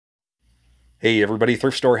Hey everybody,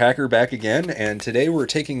 Thrift Store Hacker back again, and today we're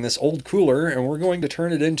taking this old cooler and we're going to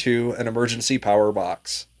turn it into an emergency power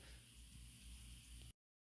box.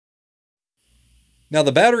 Now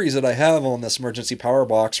the batteries that I have on this emergency power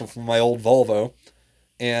box are from my old Volvo,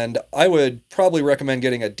 and I would probably recommend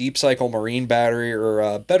getting a deep cycle marine battery or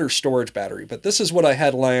a better storage battery, but this is what I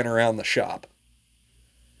had lying around the shop.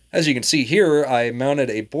 As you can see here, I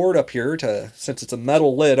mounted a board up here since it's a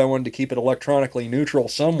metal lid, I wanted to keep it electronically neutral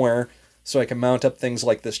somewhere so I can mount up things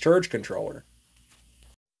like this charge controller.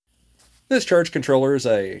 This charge controller is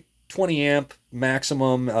a 20 amp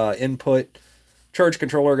maximum input charge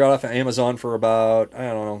controller. Got off of Amazon for about, I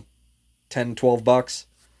don't know, 10, 12 bucks.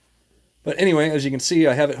 But anyway, as you can see,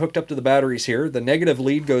 I have it hooked up to the batteries here. The negative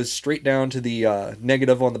lead goes straight down to the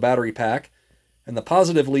negative on the battery pack, and the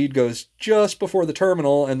positive lead goes just before the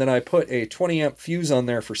terminal, and then I put a 20 amp fuse on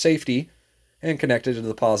there for safety and connected to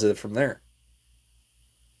the positive from there.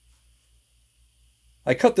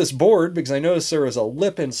 I cut this board because I noticed there was a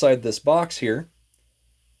lip inside this box here,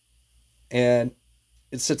 and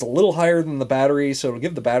it sits a little higher than the battery, so it'll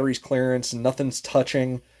give the batteries clearance and nothing's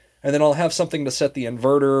touching, and then I'll have something to set the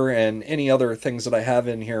inverter and any other things that I have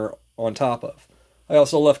in here on top of. I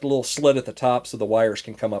also left a little slit at the top so the wires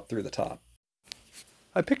can come up through the top.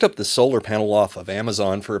 I picked up this solar panel off of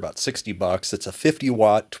Amazon for about 60 bucks. It's a 50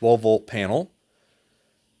 watt 12 volt panel.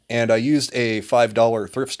 And I used a $5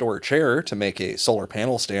 thrift store chair to make a solar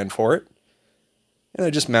panel stand for it. And I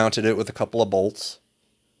just mounted it with a couple of bolts.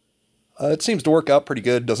 It seems to work out pretty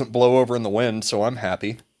good, doesn't blow over in the wind, so I'm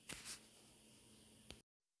happy.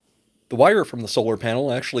 The wire from the solar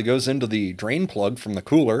panel actually goes into the drain plug from the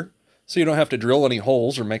cooler, so you don't have to drill any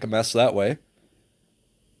holes or make a mess that way.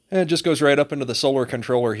 And it just goes right up into the solar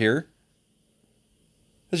controller here.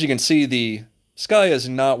 As you can see, the Sky is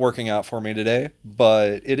not working out for me today,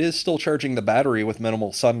 but it is still charging the battery with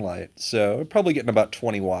minimal sunlight, so I'm probably getting about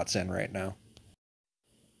 20 watts in right now.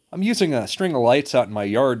 I'm using a string of lights out in my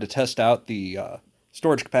yard to test out the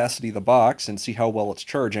storage capacity of the box and see how well it's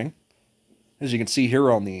charging. As you can see here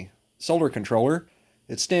on the solar controller,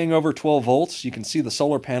 it's staying over 12 volts. You can see the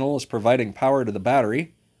solar panel is providing power to the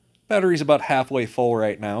battery. Battery's about halfway full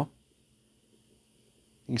right now.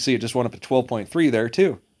 You can see it just went up to 12.3 there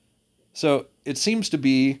too. So it seems to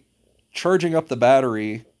be charging up the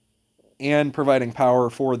battery and providing power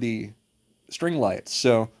for the string lights.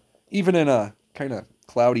 So even in a kind of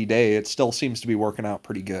cloudy day, it still seems to be working out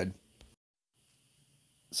pretty good.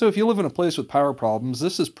 So if you live in a place with power problems,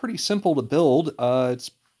 this is pretty simple to build.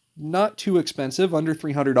 It's not too expensive, under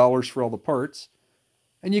 $300 for all the parts.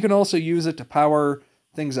 And you can also use it to power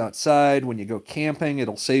things outside. When you go camping,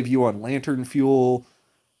 it'll save you on lantern fuel.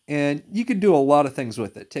 And you can do a lot of things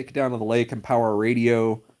with it. Take it down to the lake and power a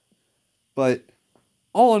radio. But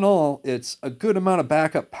all in all, it's a good amount of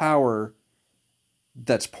backup power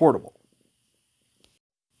that's portable.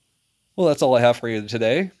 Well, that's all I have for you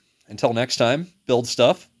today. Until next time, build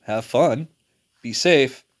stuff, have fun, be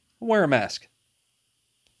safe, wear a mask.